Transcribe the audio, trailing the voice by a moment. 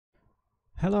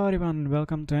Hello everyone,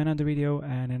 welcome to another video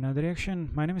and another reaction.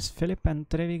 My name is Philip and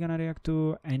today we're gonna react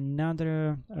to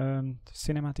another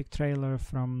cinematic trailer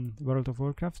from World of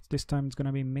Warcraft. This time it's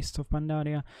gonna be Mist of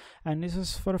Pandaria, and this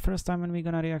is for the first time when we're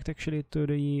gonna react actually to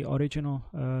the original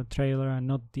trailer and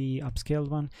not the upscaled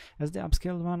one. As the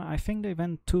upscaled one, I think they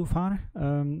went too far.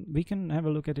 We can have a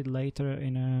look at it later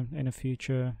in a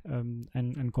future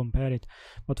and compare it.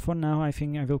 But for now I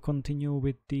think I will continue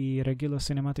with the regular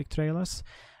cinematic trailers.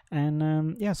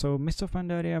 And yeah, so Mist of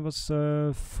Pandaria was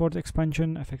for the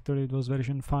expansion. Effectively it was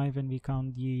version 5 when we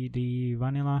count the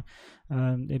vanilla.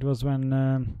 It was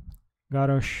when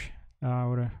Garrosh,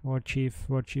 our war chief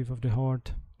of the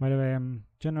Horde. By the way, I'm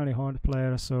generally Horde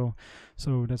player, so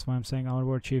that's why I'm saying our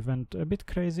war chief went a bit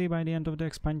crazy by the end of the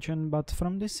expansion. But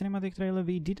from this cinematic trailer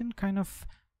we didn't kind of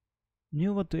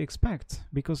knew what to expect,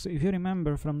 because if you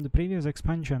remember from the previous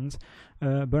expansions,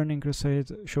 Burning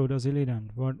Crusade showed us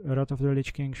Illidan, Wrath of the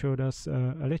Lich King showed us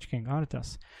a Lich King,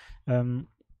 Arthas,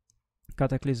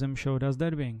 Cataclysm showed us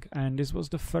Deadwing, and this was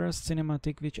the first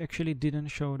cinematic which actually didn't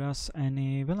show us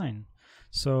any villain.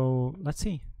 So let's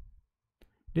see.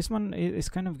 This one is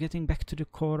kind of getting back to the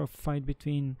core of fight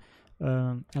between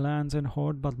Alliance and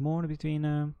Horde, but more between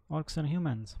orcs and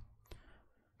humans.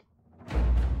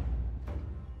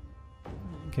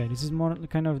 Okay, this is more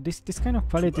kind of this kind of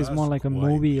quality is more like a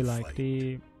movie, like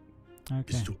the.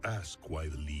 Okay. Is to ask why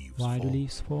the leaves why fall. the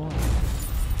leaves fall?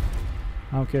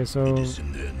 Okay, so It is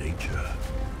in their nature.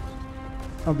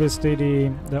 obviously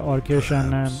the orcish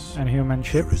and human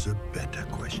ship. There is a better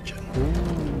question.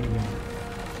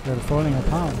 Ooh, they're falling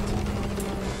apart.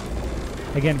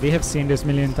 Again, we have seen this a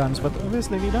million times, but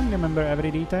obviously we don't remember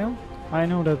every detail. I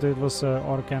know that it was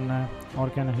orc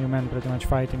and human pretty much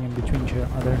fighting in between each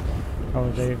other. Oh,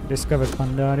 they discovered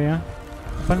Pandaria.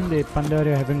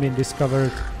 Pandaria haven't been discovered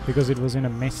because it was in a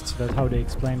mist. That's how they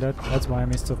explained that. That's why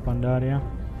Mist of Pandaria.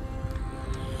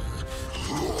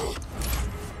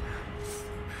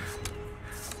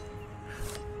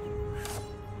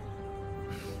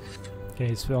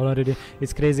 Okay,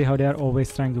 it's crazy how they are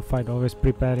always trying to fight, always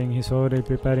preparing. He's already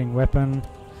preparing weapon.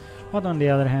 But on the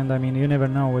other hand, I mean, you never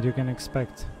know what you can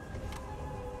expect.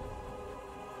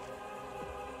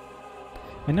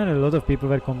 I know that a lot of people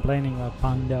were complaining about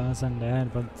pandas and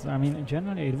that, but I mean,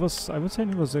 generally it was, I would say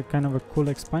it was a kind of a cool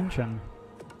expansion.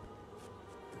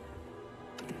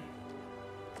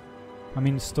 I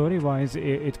mean, story-wise,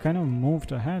 it kind of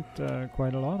moved ahead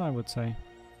quite a lot, I would say.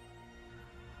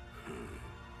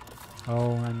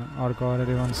 Oh, and Orc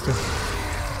already wants to...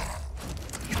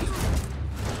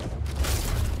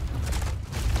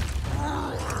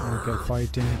 Okay,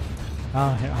 fighting.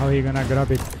 Ah, how are you gonna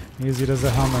grab it? Use it as a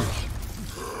hammer.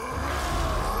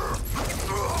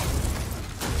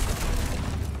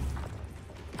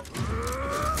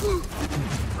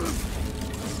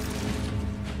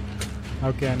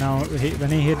 Okay, now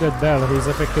when he hit that bell, he's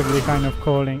effectively kind of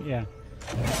calling. Yeah,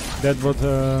 that what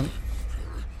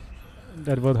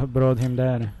brought him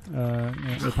there.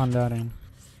 The Pandarian.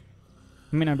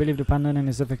 I mean, I believe the Pandarian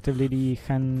is effectively the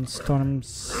Hen Storm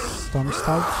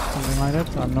Stout, something like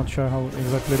that. I'm not sure how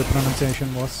exactly the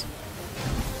pronunciation was.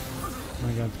 Oh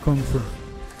my God, Kung Fu.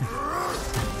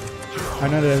 I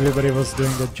know that everybody was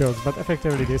doing that joke, but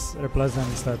effectively this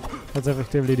represents that. That's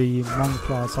effectively the monk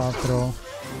class after all.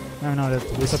 I know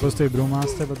that we're supposed to be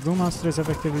Brewmaster, but Brewmaster is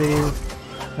effectively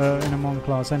in a monk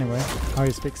class anyway. How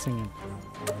he's fixing it.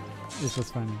 This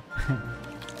was funny.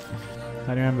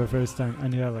 I remember first time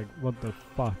and you're like, what the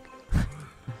fuck?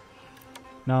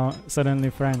 Now suddenly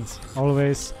friends.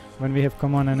 Always when we have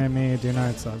common enemy, it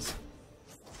unites us.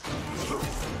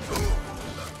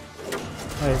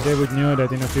 Hey, they would know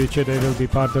that in the future they will be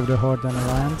part of the Horde and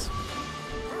Alliance.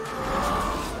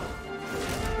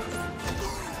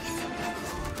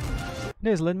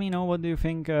 Guys, let me know what do you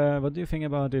think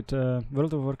about it,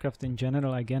 World of Warcraft in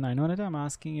general. Again, I know that I'm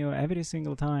asking you every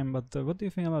single time, but what do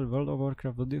you think about World of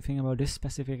Warcraft? What do you think about this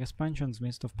specific expansions,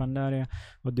 Mist of Pandaria?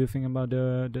 What do you think about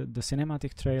the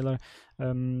cinematic trailer?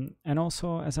 And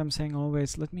also, as I'm saying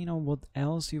always, let me know what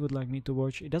else you would like me to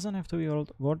watch. It doesn't have to be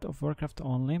World of Warcraft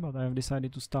only, but I've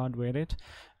decided to start with it.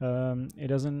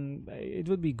 It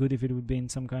would be good if it would be in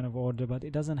some kind of order, but it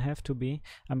doesn't have to be.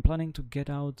 I'm planning to get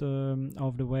out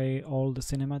of the way all the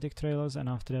cinematic trailers, and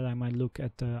after that I might look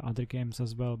at other games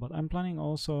as well. But I'm planning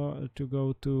also to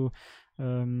go to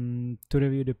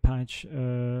review the patch,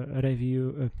 the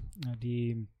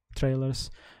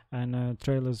trailers and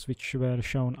trailers which were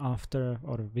shown after,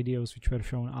 or videos which were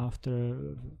shown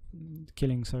after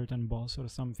killing certain boss or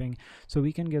something, so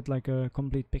we can get like a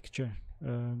complete picture.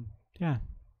 Yeah,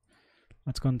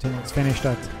 let's continue, let's finish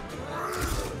that.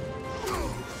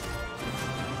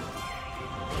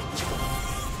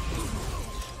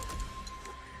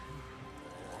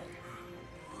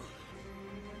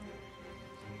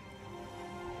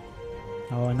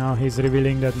 and now he's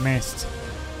revealing that mist,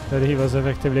 that he was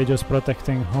effectively just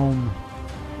protecting home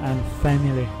and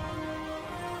family.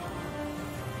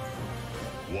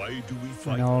 Why do we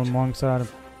fight? And all monks are To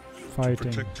fighting,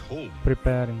 protect home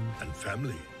preparing. and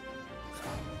family.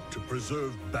 To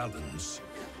preserve balance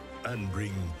and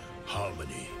bring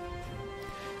harmony.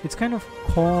 It's kind of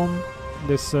calm,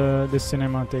 this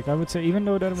cinematic. I would say, even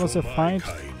though there was For a my fight.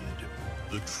 kind,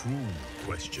 the true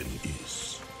question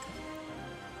is,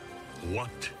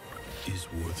 what is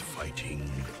worth fighting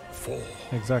for?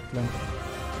 Exactly.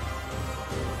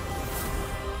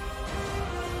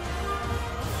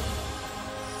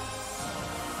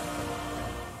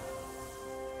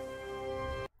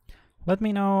 Let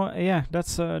me know. Yeah,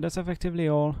 that's effectively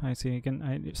all. I see.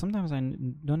 Sometimes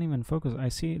don't even focus. I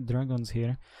see dragons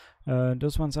here.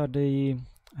 Those ones are the,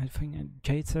 I think,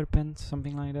 jade serpent,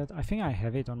 something like that. I think I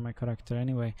have it on my character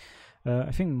anyway. I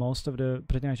think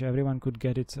pretty much everyone could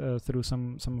get it through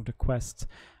some of the quests.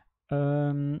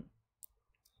 Yeah,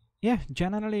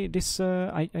 generally this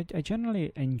I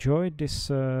generally enjoyed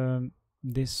this I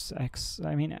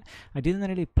mean, I didn't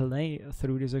really play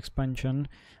through this expansion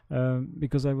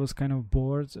because I was kind of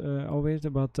bored of it,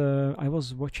 but I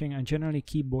generally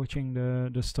keep watching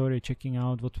the story, checking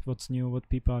out what's new, what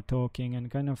people are talking,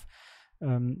 and kind of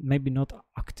maybe not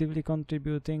actively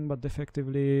contributing, but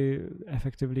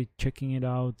effectively checking it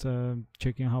out,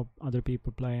 checking how other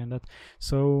people play and that.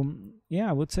 So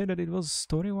yeah, I would say that it was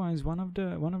story-wise one of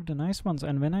the nice ones.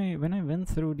 And when I went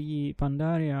through the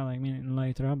Pandaria, I mean, in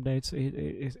later updates,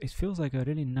 it feels like a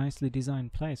really nicely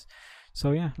designed place.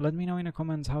 So yeah, let me know in the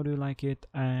comments how do you like it,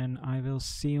 and I will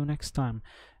see you next time.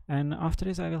 And after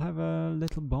this, I will have a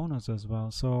little bonus as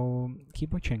well, so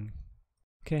keep watching.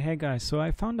 Okay, hey guys, so I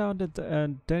found out that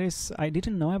I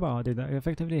didn't know about it, I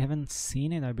effectively haven't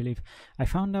seen it, I believe. I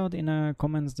found out in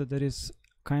comments that there is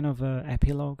kind of an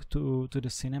epilogue to the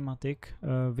cinematic,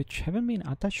 which haven't been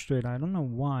attached to it, I don't know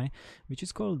why, which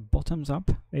is called Bottoms Up.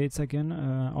 It's again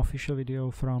an official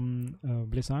video from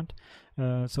Blizzard,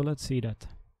 so let's see that.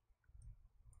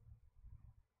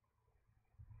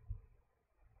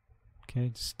 Okay,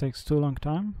 this takes too long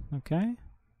time, okay.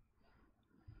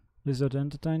 Blizzard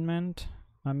Entertainment.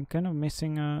 I'm kind of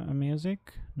missing a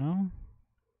music, no?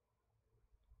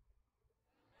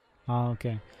 Ah,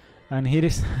 okay. And here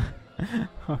is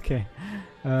okay.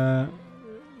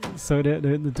 So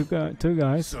the two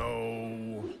guys.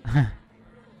 So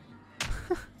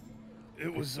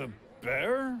it was a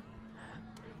bear?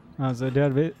 So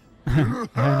they're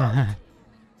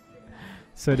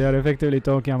so they're effectively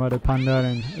talking about the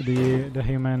Pandaren, the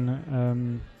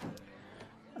human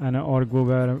and an orc who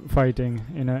were fighting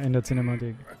in that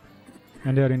cinematic,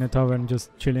 and they're in a tavern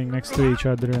just chilling next to each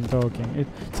other and talking.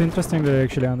 It's interesting that they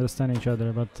actually understand each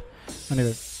other, but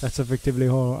anyway, that's effectively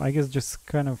all. I guess just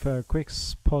kind of a quick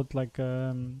spot, like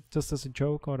just as a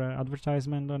joke or an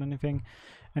advertisement or anything.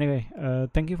 Anyway,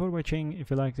 thank you for watching.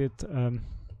 If you liked it,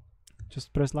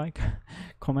 just press like,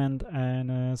 comment,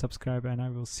 and subscribe, and I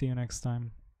will see you next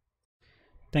time.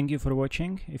 Thank you for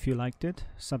watching. If you liked it,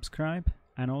 subscribe,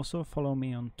 and also follow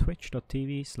me on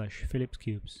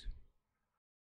twitch.tv/FilipKubes.